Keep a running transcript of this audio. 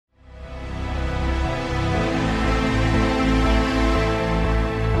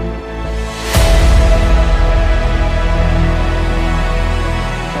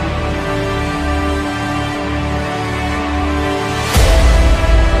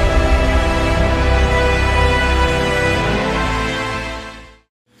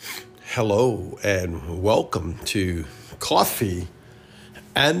Hello and welcome to Coffee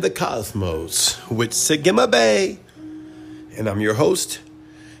and the Cosmos with Sagima Bay. And I'm your host,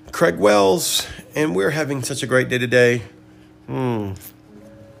 Craig Wells, and we're having such a great day today. Drinking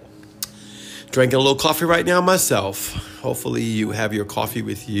a little coffee right now myself. Hopefully you have your coffee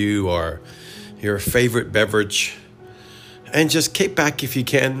with you or your favorite beverage. And just kick back if you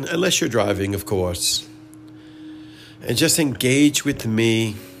can, unless you're driving, of course. And just engage with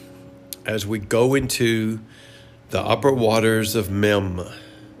me as we go into the upper waters of Mem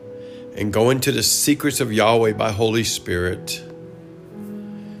and go into the secrets of Yahweh by Holy Spirit.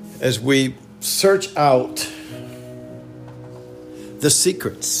 As we search out the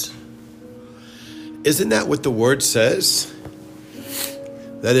secrets. Isn't that what the word says?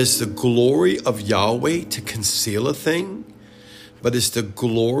 That is the glory of Yahweh to conceal a thing, but it's the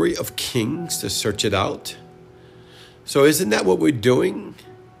glory of kings to search it out. So isn't that what we're doing?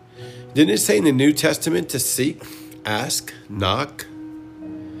 Didn't it say in the New Testament to seek, ask, knock?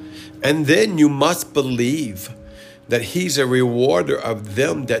 And then you must believe that he's a rewarder of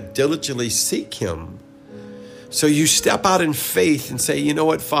them that diligently seek him. So you step out in faith and say, you know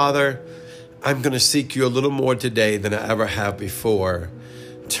what, Father, I'm going to seek you a little more today than I ever have before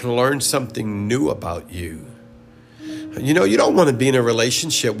to learn something new about you. You know, you don't want to be in a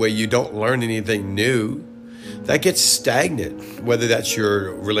relationship where you don't learn anything new. That gets stagnant, whether that's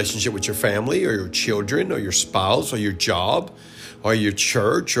your relationship with your family or your children or your spouse or your job or your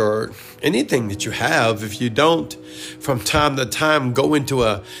church or anything that you have. If you don't, from time to time, go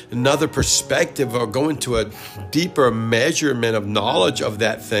into another perspective or go into a deeper measurement of knowledge of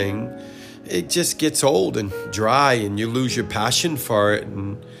that thing, it just gets old and dry and you lose your passion for it.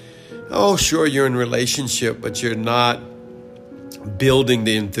 And oh, sure, you're in a relationship, but you're not building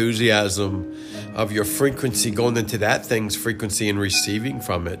the enthusiasm of your frequency, going into that thing's frequency and receiving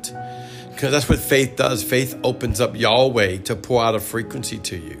from it. Because that's what faith does. Faith opens up Yahweh to pour out a frequency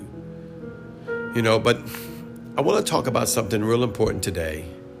to you. You know, but I want to talk about something real important today.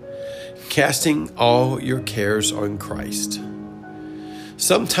 Casting all your cares on Christ.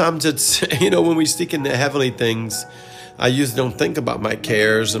 Sometimes it's, when we seek into heavenly things, I usually don't think about my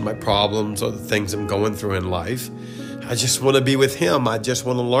cares and my problems or the things I'm going through in life. I just want to be with him. I just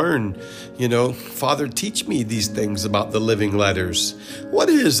want to learn, Father, teach me these things about the living letters. What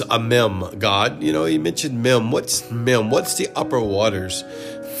is a Mem, God? You mentioned Mem. What's Mem? What's the upper waters?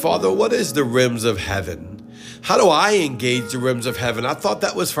 Father, what is the rims of heaven? How do I engage the rims of heaven? I thought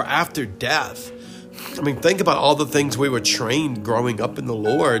that was for after death. Think about all the things we were trained growing up in the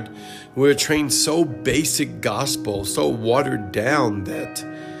Lord. We were trained so basic gospel, so watered down that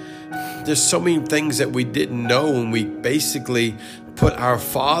there's so many things that we didn't know when we basically put our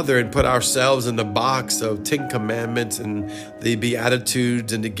Father and put ourselves in the box of 10 Commandments and the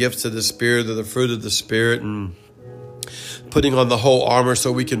Beatitudes and the gifts of the Spirit or the fruit of the Spirit and putting on the whole armor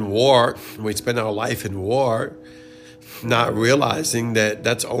so we can war. We spend our life in war, not realizing that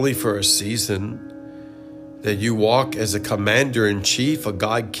that's only for a season, that you walk as a commander-in-chief, a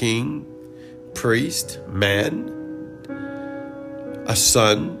God King, priest, man, a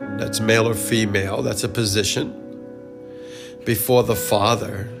son, that's male or female, that's a position, before the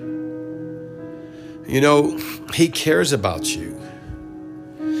Father. He cares about you.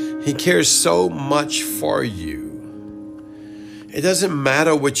 He cares so much for you. It doesn't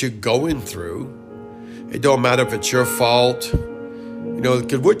matter what you're going through. It don't matter if it's your fault.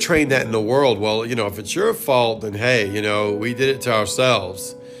 Because we're trained that in the world. Well, if it's your fault, then hey, we did it to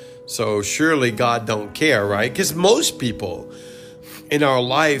ourselves. So surely God don't care, right? Because most people in our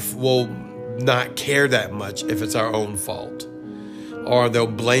life will not care that much if it's our own fault, or they'll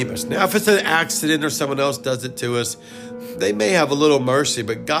blame us. Now, if it's an accident or someone else does it to us, they may have a little mercy,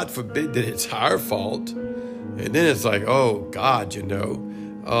 but God forbid that it's our fault. And then it's like, oh God, you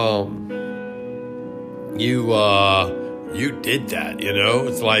did that,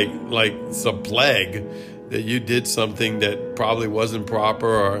 it's like it's a plague that you did something that probably wasn't proper,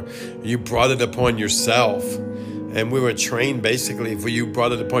 or you brought it upon yourself. And we were trained, basically, if you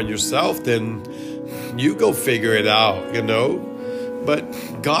brought it upon yourself, then you go figure it out, But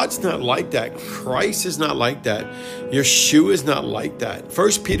God's not like that. Christ is not like that. Yeshua is not like that.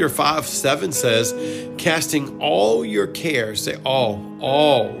 1 Peter 5:7 says, casting all your care, say all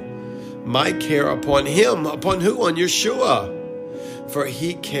my care upon him. Upon who? On Yeshua. For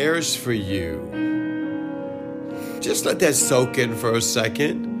he cares for you. Just let that soak in for a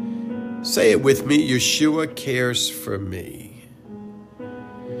second. Say it with me. Yeshua cares for me.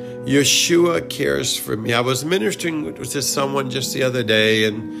 Yeshua cares for me. I was ministering to someone just the other day,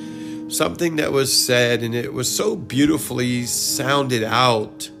 and something that was said, and it was so beautifully sounded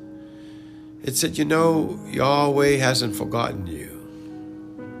out It said, Yahweh hasn't forgotten you.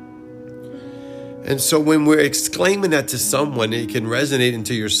 And so when we're exclaiming that to someone, it can resonate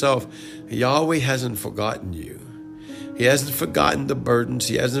into yourself. Yahweh hasn't forgotten you. He hasn't forgotten the burdens.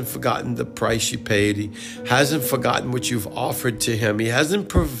 He hasn't forgotten the price you paid. He hasn't forgotten what you've offered to him. He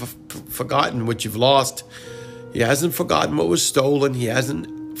hasn't forgotten what you've lost. He hasn't forgotten what was stolen. He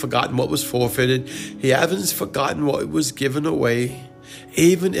hasn't forgotten what was forfeited. He hasn't forgotten what was given away.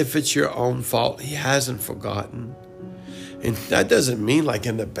 Even if it's your own fault, he hasn't forgotten. And that doesn't mean like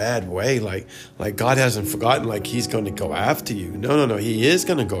in a bad way, like God hasn't forgotten, like he's going to go after you. No. He is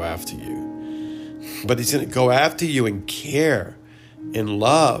going to go after you. But he's going to go after you in care, in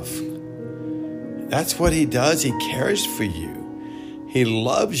love. That's what he does. He cares for you. He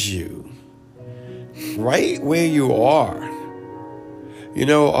loves you right where you are.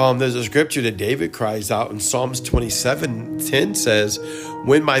 There's a scripture that David cries out in Psalms 27:10 says,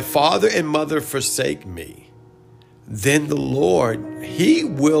 when my father and mother forsake me, then the Lord, he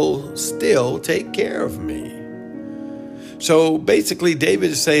will still take care of me. So basically, David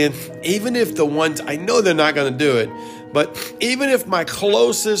is saying, even if the ones, I know they're not going to do it, but even if my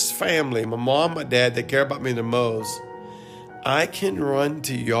closest family, my mom, my dad, they care about me the most, I can run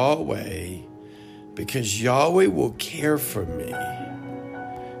to Yahweh because Yahweh will care for me.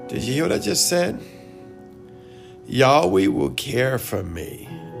 Did you hear what I just said? Yahweh will care for me.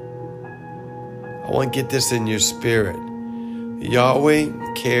 I want to get this in your spirit.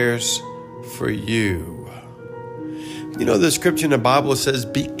 Yahweh cares for you. The scripture in the Bible says,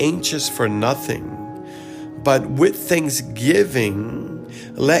 be anxious for nothing, but with thanksgiving,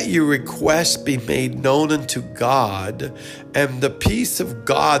 let your requests be made known unto God, and the peace of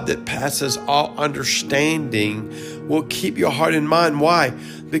God that passes all understanding will keep your heart and mind. Why?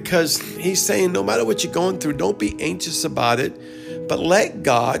 Because he's saying, no matter what you're going through, don't be anxious about it, but let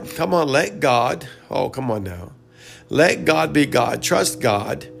God, let God be God. Trust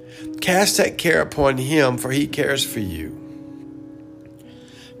God. Cast that care upon him, for he cares for you.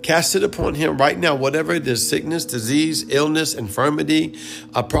 Cast it upon him right now, whatever it is, sickness, disease, illness, infirmity,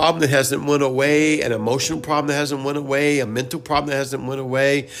 a problem that hasn't went away, an emotional problem that hasn't went away, a mental problem that hasn't went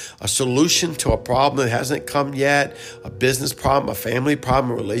away, a solution to a problem that hasn't come yet, a business problem, a family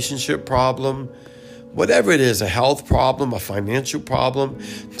problem, a relationship problem, whatever it is, a health problem, a financial problem,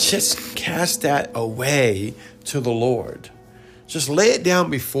 just cast that away to the Lord. Just lay it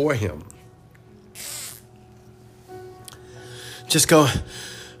down before him. Just go,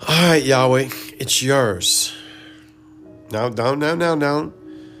 all right, Yahweh, it's yours. No. Don't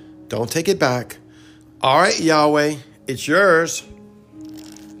take it back. All right, Yahweh, it's yours.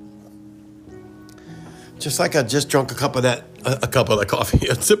 Just like I just drank a cup of that coffee,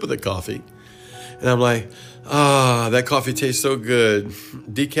 a sip of the coffee. And I'm like, that coffee tastes so good.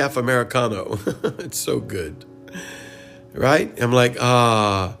 Decaf Americano. It's so good. Right? I'm like,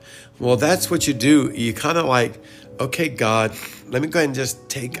 well, that's what you do. You kind of like, okay, God, let me go ahead and just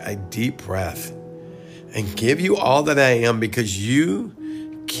take a deep breath and give you all that I am because you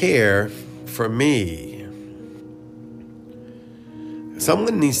care for me.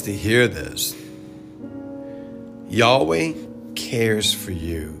 Someone needs to hear this. Yahweh cares for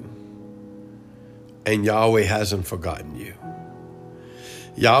you, and Yahweh hasn't forgotten you.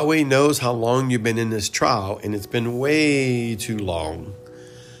 Yahweh knows how long you've been in this trial, and it's been way too long.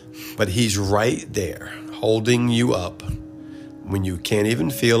 But he's right there, holding you up when you can't even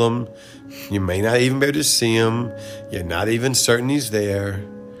feel him. You may not even be able to see him. You're not even certain he's there.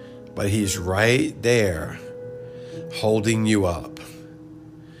 But he's right there, holding you up,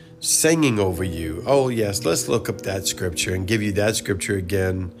 singing over you. Oh, yes, let's look up that scripture and give you that scripture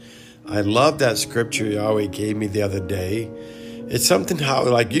again. I love that scripture Yahweh gave me the other day. It's something how,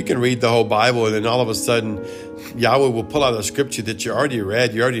 like, you can read the whole Bible and then all of a sudden Yahweh will pull out a scripture that you already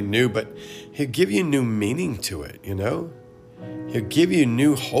read, you already knew, but he'll give you new meaning to it, He'll give you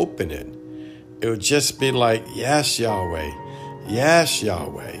new hope in it. It'll just be like, yes, Yahweh. Yes,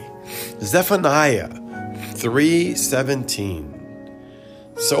 Yahweh. Zephaniah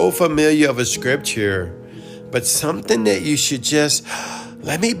 3:17. So familiar of a scripture, but something that you should just,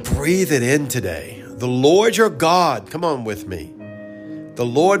 let me breathe it in today. The Lord your God, come on with me. The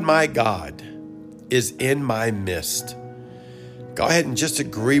Lord my God is in my midst. Go ahead and just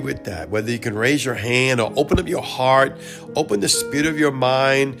agree with that. Whether you can raise your hand or open up your heart, open the spirit of your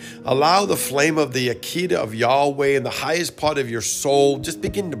mind, allow the flame of the Akida of Yahweh in the highest part of your soul, just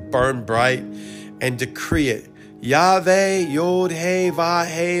begin to burn bright and decree it. Yahweh, Yod, He, Vah,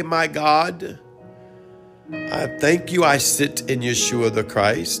 He, my God. I thank you I sit in Yeshua the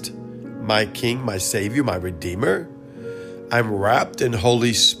Christ, my King, my Savior, my Redeemer. I'm wrapped in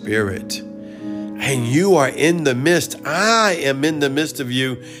Holy Spirit. and you are in the midst. I am in the midst of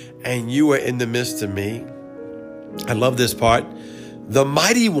you, and you are in the midst of me. I love this part. The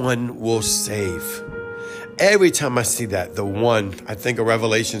mighty one will save. Every time I see that, the one, I think of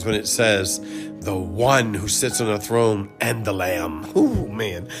Revelations when it says, the one who sits on the throne and the Lamb. Ooh,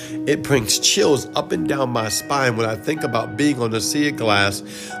 man, it brings chills up and down my spine when I think about being on the sea of glass,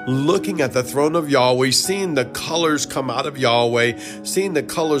 looking at the throne of Yahweh, seeing the colors come out of Yahweh, seeing the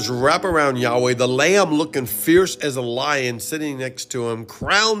colors wrap around Yahweh, the Lamb looking fierce as a lion sitting next to him,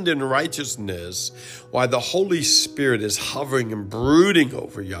 crowned in righteousness, while the Holy Spirit is hovering and brooding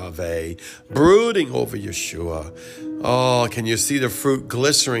over Yahweh, brooding over Yeshua. Oh, can you see the fruit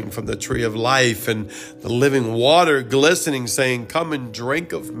glistening from the tree of life and the living water glistening, saying, come and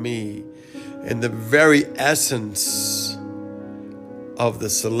drink of me? And the very essence of the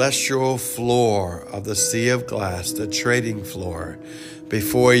celestial floor of the sea of glass, the trading floor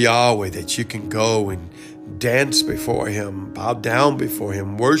before Yahweh, that you can go and dance before him, bow down before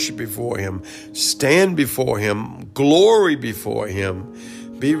him, worship before him, stand before him, glory before him,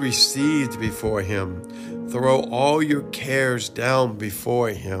 be received before him. Throw all your cares down before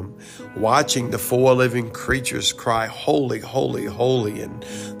him, watching the four living creatures cry, holy, holy, holy. And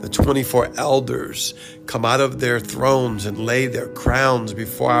the 24 elders come out of their thrones and lay their crowns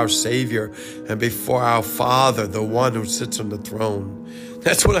before our Savior and before our Father, the one who sits on the throne.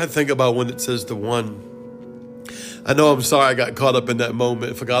 That's what I think about when it says the one. I know, I'm sorry I got caught up in that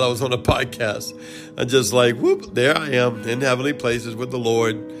moment. I forgot I was on a podcast. I'm just like, whoop, there I am in heavenly places with the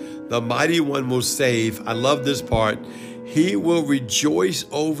Lord. The mighty one will save. I love this part. He will rejoice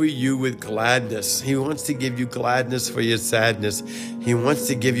over you with gladness. He wants to give you gladness for your sadness. He wants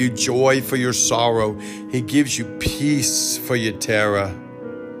to give you joy for your sorrow. He gives you peace for your terror.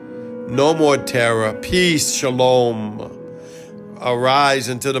 No more terror. Peace, shalom. Arise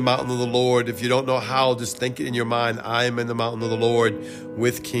into the mountain of the Lord. If you don't know how, just think it in your mind. I am in the mountain of the Lord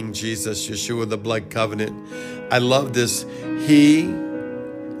with King Jesus, Yeshua, the blood covenant. I love this.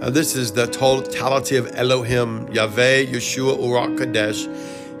 This is the totality of Elohim, Yahweh, Yeshua, Urak Kadesh.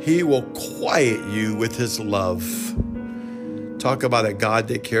 He will quiet you with his love. Talk about a God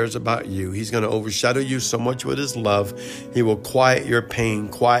that cares about you. He's going to overshadow you so much with his love. He will quiet your pain,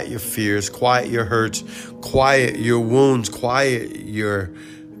 quiet your fears, quiet your hurts, quiet your wounds, quiet your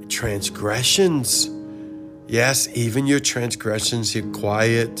transgressions. Yes, even your transgressions, he'll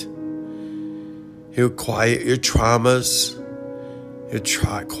quiet. He'll quiet your traumas.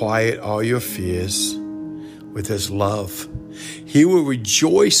 He'll quiet all your fears with his love. He will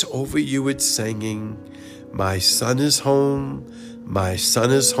rejoice over you with singing, my son is home, my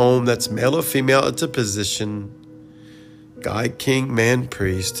son is home. That's male or female, it's a position. God, king, man,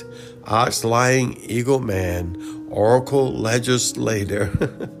 priest, ox, lion, eagle, man, oracle, legislator.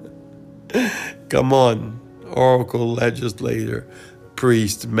 Come on, oracle, legislator,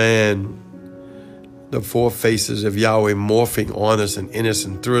 priest, man. The four faces of Yahweh morphing on us and in us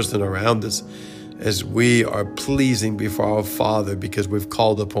and through us and around us as we are pleasing before our Father because we've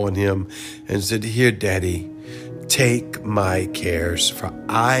called upon him and said, here, Daddy, take my cares, for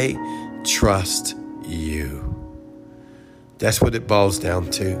I trust you. That's what it boils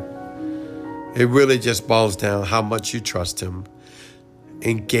down to. It really just boils down how much you trust him.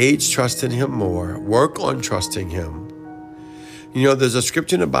 Engage trusting him more. Work on trusting him. You know, there's a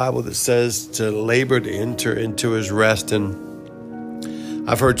scripture in the Bible that says to labor to enter into his rest. And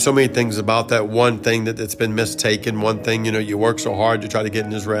I've heard so many things about that. One thing that's been mistaken. One thing, you work so hard to try to get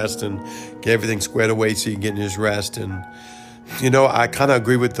in his rest and get everything squared away so you can get in his rest. And, I kind of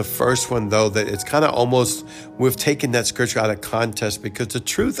agree with the first one, though, that it's kind of almost, we've taken that scripture out of context, because the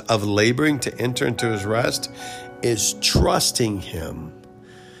truth of laboring to enter into his rest is trusting him.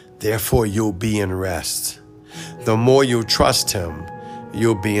 Therefore, you'll be in rest. The more you trust him,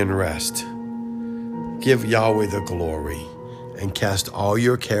 you'll be in rest. Give Yahweh the glory and cast all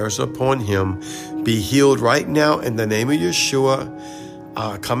your cares upon him. Be healed right now in the name of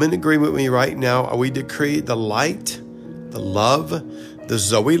Yeshua. Come in agreement with me right now. We decree the light, the love, the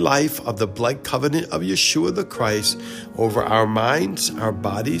Zoe life of the blood covenant of Yeshua the Christ over our minds, our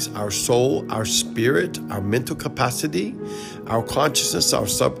bodies, our soul, our spirit, our mental capacity, our consciousness, our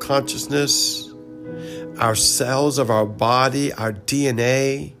subconsciousness, our cells of our body, our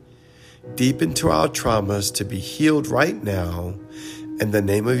DNA, deep into our traumas, to be healed right now in the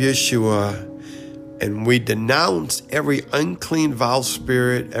name of Yeshua. And we denounce every unclean, vile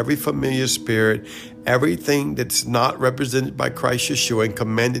spirit, every familiar spirit, everything that's not represented by Christ Yeshua and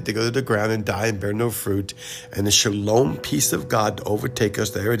commanded to go to the ground and die and bear no fruit, and the shalom peace of God to overtake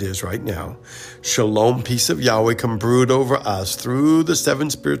us. There it is right now. Shalom peace of Yahweh come brood over us through the seven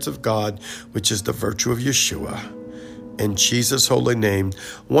spirits of God, which is the virtue of Yeshua. In Jesus' holy name.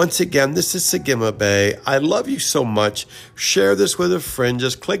 Once again, this is Sagima Bay. I love you so much. Share this with a friend.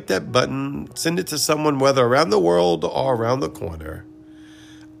 Just click that button. Send it to someone, whether around the world or around the corner.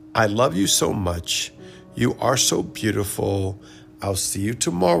 I love you so much. You are so beautiful. I'll see you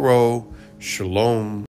tomorrow. Shalom.